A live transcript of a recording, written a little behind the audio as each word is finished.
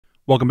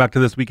Welcome back to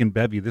This Week in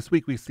Bevy. This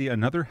week we see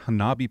another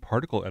Hanabi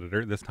Particle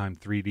editor, this time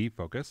 3D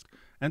focused,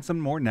 and some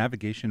more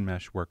navigation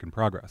mesh work in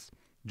progress.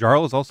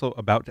 JARL is also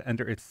about to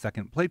enter its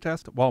second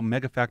playtest, while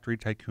MegaFactory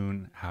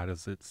Tycoon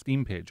has its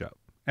Steam page up.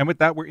 And with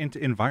that, we're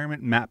into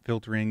environment map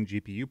filtering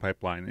GPU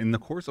pipeline. In the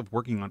course of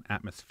working on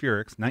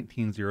Atmospherics,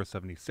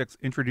 19076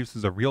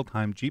 introduces a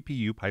real-time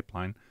GPU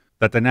pipeline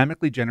that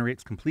dynamically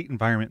generates complete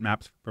environment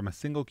maps from a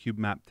single cube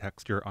map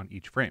texture on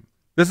each frame.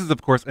 This is,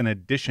 of course, in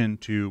addition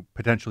to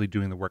potentially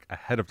doing the work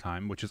ahead of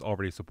time, which is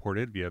already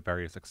supported via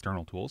various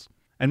external tools.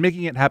 And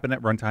making it happen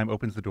at runtime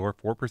opens the door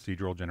for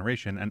procedural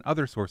generation and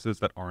other sources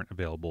that aren't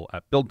available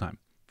at build time.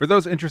 For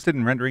those interested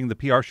in rendering, the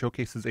PR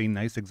showcases a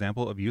nice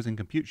example of using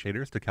compute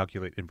shaders to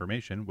calculate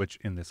information, which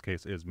in this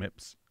case is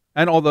MIPS.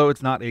 And although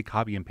it's not a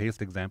copy and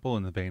paste example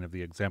in the vein of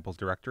the examples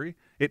directory,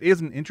 it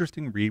is an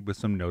interesting read with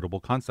some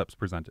notable concepts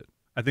presented.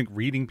 I think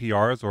reading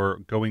PRs or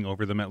going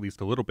over them at least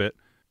a little bit,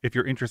 if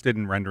you're interested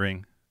in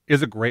rendering,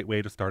 is a great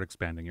way to start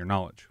expanding your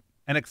knowledge.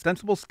 An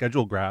extensible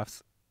schedule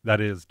graphs, that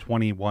is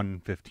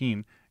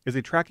 2115, is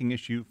a tracking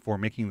issue for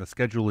making the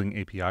scheduling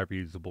API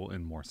reusable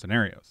in more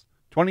scenarios.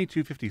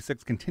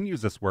 2256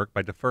 continues this work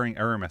by deferring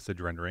error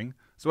message rendering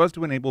so as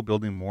to enable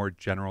building more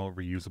general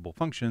reusable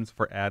functions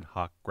for ad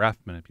hoc graph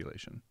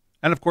manipulation.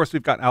 And of course,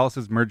 we've got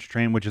Alice's merge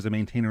train, which is a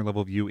maintainer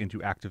level view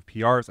into active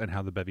PRs and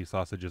how the Bevy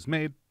sausage is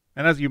made.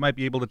 And as you might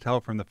be able to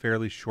tell from the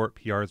fairly short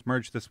PRs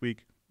merged this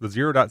week, the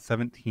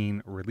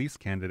 0.17 release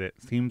candidate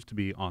seems to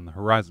be on the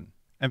horizon.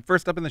 And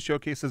first up in the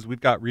showcases,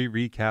 we've got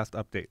Rerecast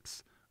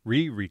updates.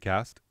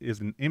 Rerecast is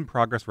an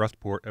in-progress Rust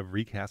port of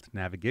Recast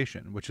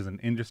Navigation, which is an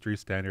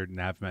industry-standard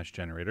nav mesh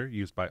generator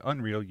used by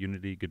Unreal,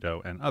 Unity,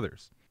 Godot, and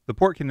others. The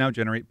port can now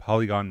generate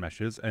polygon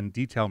meshes and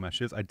detail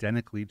meshes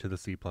identically to the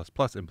C++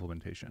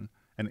 implementation.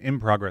 An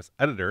in-progress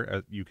editor,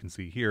 as you can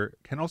see here,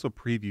 can also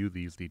preview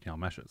these detail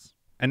meshes.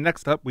 And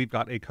next up, we've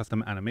got a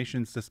custom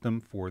animation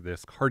system for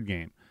this card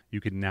game. You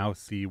can now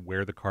see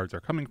where the cards are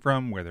coming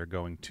from, where they're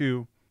going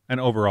to, and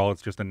overall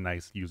it's just a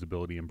nice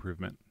usability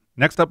improvement.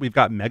 Next up, we've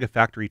got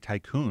MegaFactory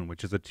Tycoon,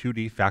 which is a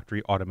 2D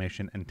factory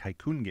automation and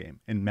tycoon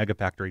game. In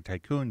MegaFactory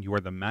Tycoon, you are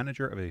the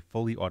manager of a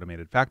fully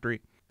automated factory.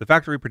 The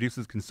factory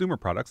produces consumer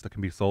products that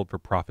can be sold for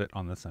profit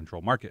on the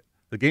central market.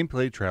 The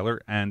gameplay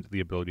trailer and the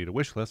ability to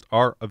wishlist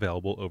are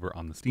available over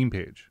on the Steam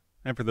page.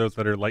 And for those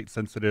that are light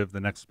sensitive,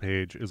 the next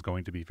page is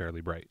going to be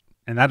fairly bright.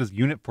 And that is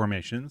unit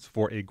formations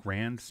for a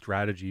grand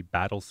strategy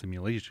battle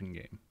simulation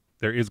game.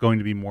 There is going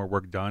to be more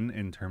work done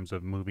in terms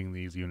of moving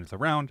these units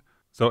around,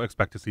 so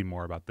expect to see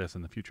more about this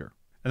in the future.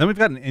 And then we've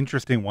got an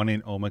interesting one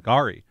in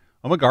Omagari.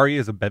 Omagari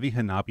is a Bevy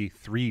Hanabi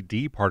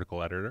 3D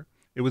particle editor.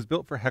 It was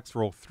built for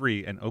Hexroll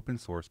 3 and open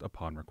sourced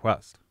upon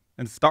request.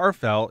 And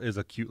Starfell is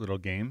a cute little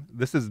game.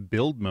 This is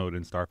Buildmode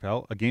in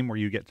Starfell, a game where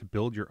you get to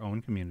build your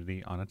own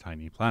community on a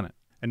tiny planet.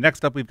 And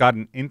next up, we've got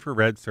an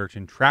Infra-Red search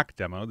and track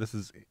demo. This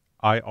is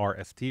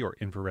IRST, or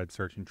Infra-Red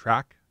Search and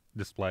Track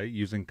display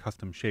using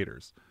custom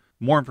shaders.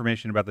 More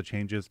information about the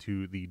changes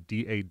to the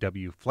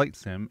DAW flight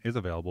sim is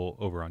available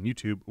over on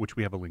YouTube, which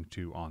we have a link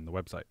to on the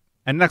website.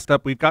 And next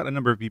up, we've got a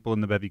number of people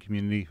in the Bevy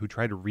community who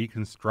try to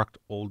reconstruct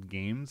old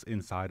games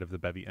inside of the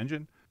Bevy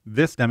engine.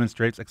 This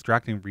demonstrates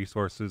extracting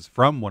resources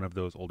from one of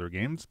those older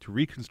games to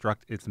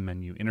reconstruct its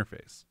menu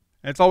interface.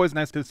 And it's always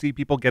nice to see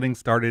people getting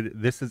started.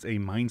 This is a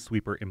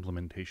Minesweeper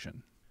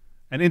implementation.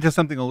 And into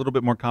something a little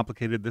bit more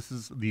complicated, this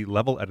is the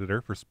level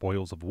editor for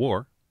Spoils of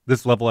War.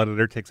 This level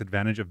editor takes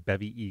advantage of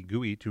Bevy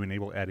eGUI to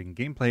enable adding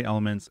gameplay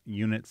elements,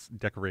 units,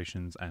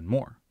 decorations, and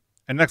more.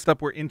 And next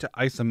up, we're into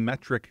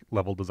isometric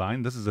level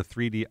design. This is a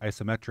 3D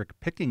isometric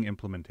picking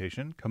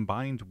implementation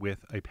combined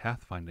with a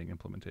pathfinding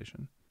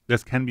implementation.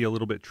 This can be a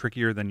little bit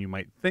trickier than you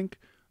might think,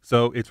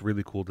 so it's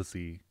really cool to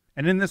see.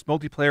 And in this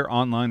multiplayer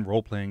online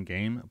role-playing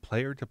game,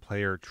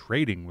 player-to-player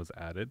trading was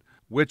added,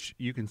 which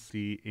you can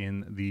see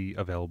in the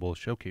available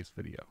showcase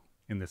video.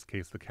 In this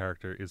case, the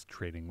character is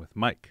trading with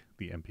Mike,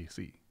 the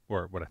NPC,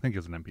 or what I think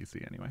is an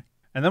NPC anyway.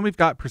 And then we've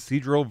got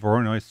procedural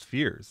Voronoi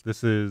spheres.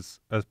 This is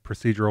a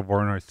procedural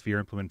Voronoi sphere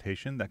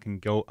implementation that can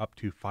go up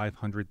to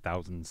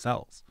 500,000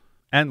 cells.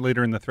 And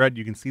later in the thread,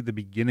 you can see the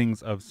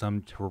beginnings of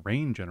some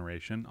terrain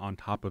generation on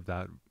top of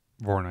that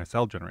Voronoi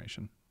cell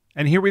generation.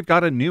 And here we've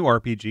got a new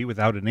RPG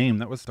without a name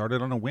that was started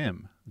on a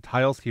whim. The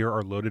tiles here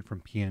are loaded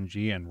from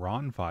PNG and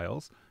RON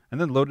files, and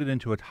then loaded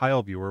into a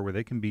tile viewer where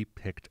they can be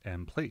picked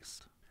and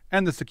placed.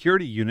 And the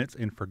security units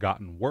in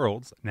Forgotten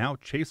Worlds now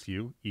chase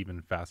you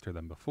even faster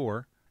than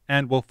before,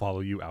 and will follow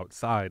you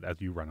outside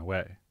as you run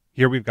away.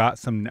 Here we've got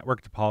some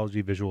network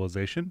topology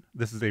visualization.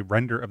 This is a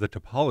render of the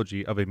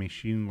topology of a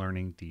machine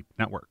learning deep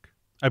network.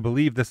 I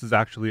believe this is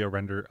actually a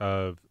render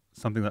of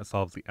something that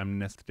solves the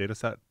MNIST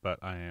dataset, but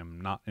I am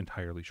not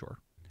entirely sure.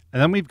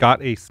 And then we've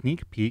got a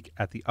sneak peek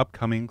at the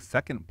upcoming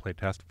second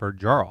playtest for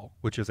JARL,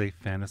 which is a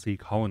fantasy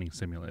colony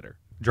simulator.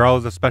 JARL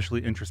is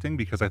especially interesting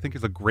because I think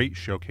it's a great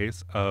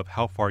showcase of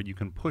how far you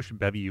can push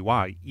Bevy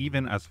UI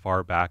even as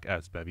far back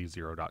as Bevy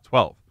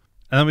 0.12.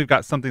 And then we've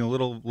got something a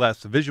little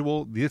less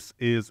visual. This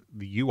is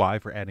the UI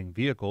for adding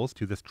vehicles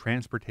to this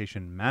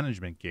transportation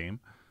management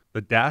game.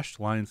 The dashed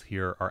lines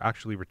here are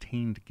actually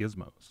retained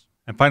gizmos.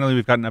 And finally,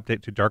 we've got an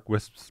update to Dark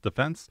Wisp's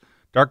Defense.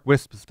 Dark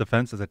Wisp's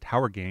Defense is a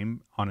tower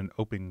game on an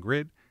open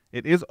grid.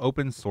 It is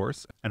open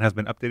source and has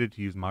been updated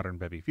to use modern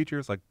Bevy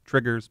features like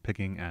triggers,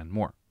 picking, and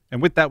more.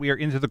 And with that, we are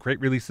into the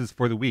great releases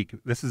for the week.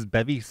 This is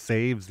Bevy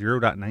Save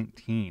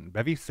 0.19.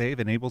 Bevy Save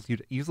enables you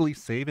to easily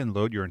save and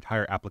load your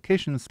entire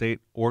application state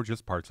or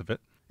just parts of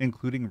it,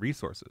 including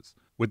resources.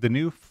 With the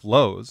new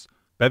flows,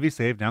 Bevy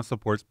Save now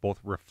supports both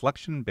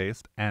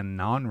reflection-based and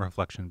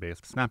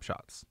non-reflection-based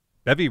snapshots.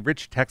 Bevy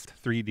Rich Text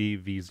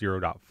 3D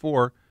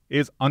v0.4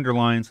 is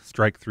underlines,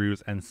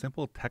 strike-throughs, and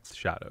simple text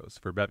shadows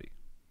for Bevy.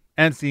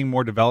 And seeing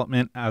more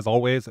development, as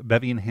always,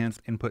 Bevy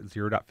Enhanced Input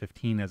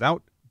 0.15 is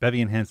out.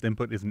 Bevy Enhanced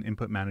Input is an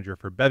input manager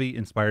for Bevy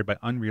inspired by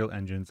Unreal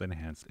Engine's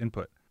Enhanced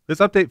Input. This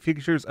update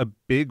features a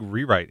big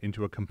rewrite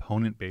into a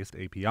component-based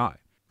API.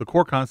 The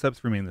core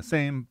concepts remain the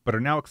same, but are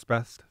now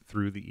expressed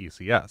through the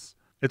ECS.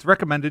 It's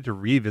recommended to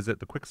revisit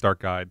the Quick Start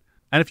Guide,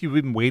 and if you've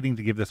been waiting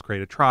to give this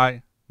crate a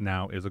try,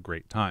 now is a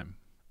great time.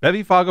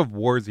 Bevy Fog of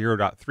War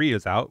 0.3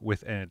 is out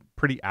with a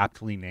pretty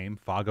aptly named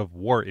Fog of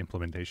War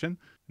implementation,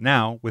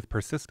 now with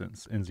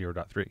persistence in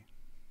 0.3.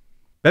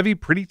 Bevy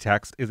Pretty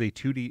Text is a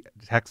 2D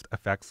text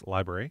effects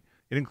library.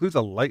 It includes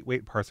a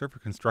lightweight parser for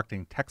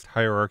constructing text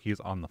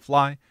hierarchies on the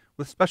fly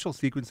with special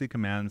sequencing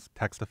commands,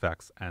 text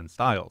effects, and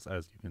styles,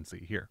 as you can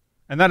see here.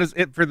 And that is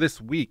it for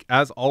this week.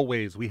 As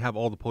always, we have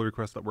all the pull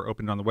requests that were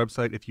opened on the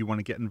website. If you want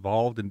to get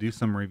involved and do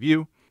some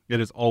review, it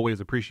is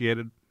always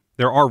appreciated.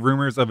 There are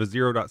rumors of a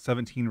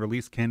 0.17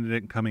 release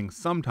candidate coming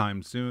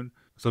sometime soon,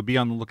 so be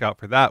on the lookout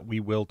for that. We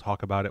will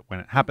talk about it when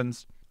it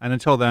happens. And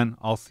until then,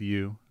 I'll see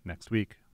you next week.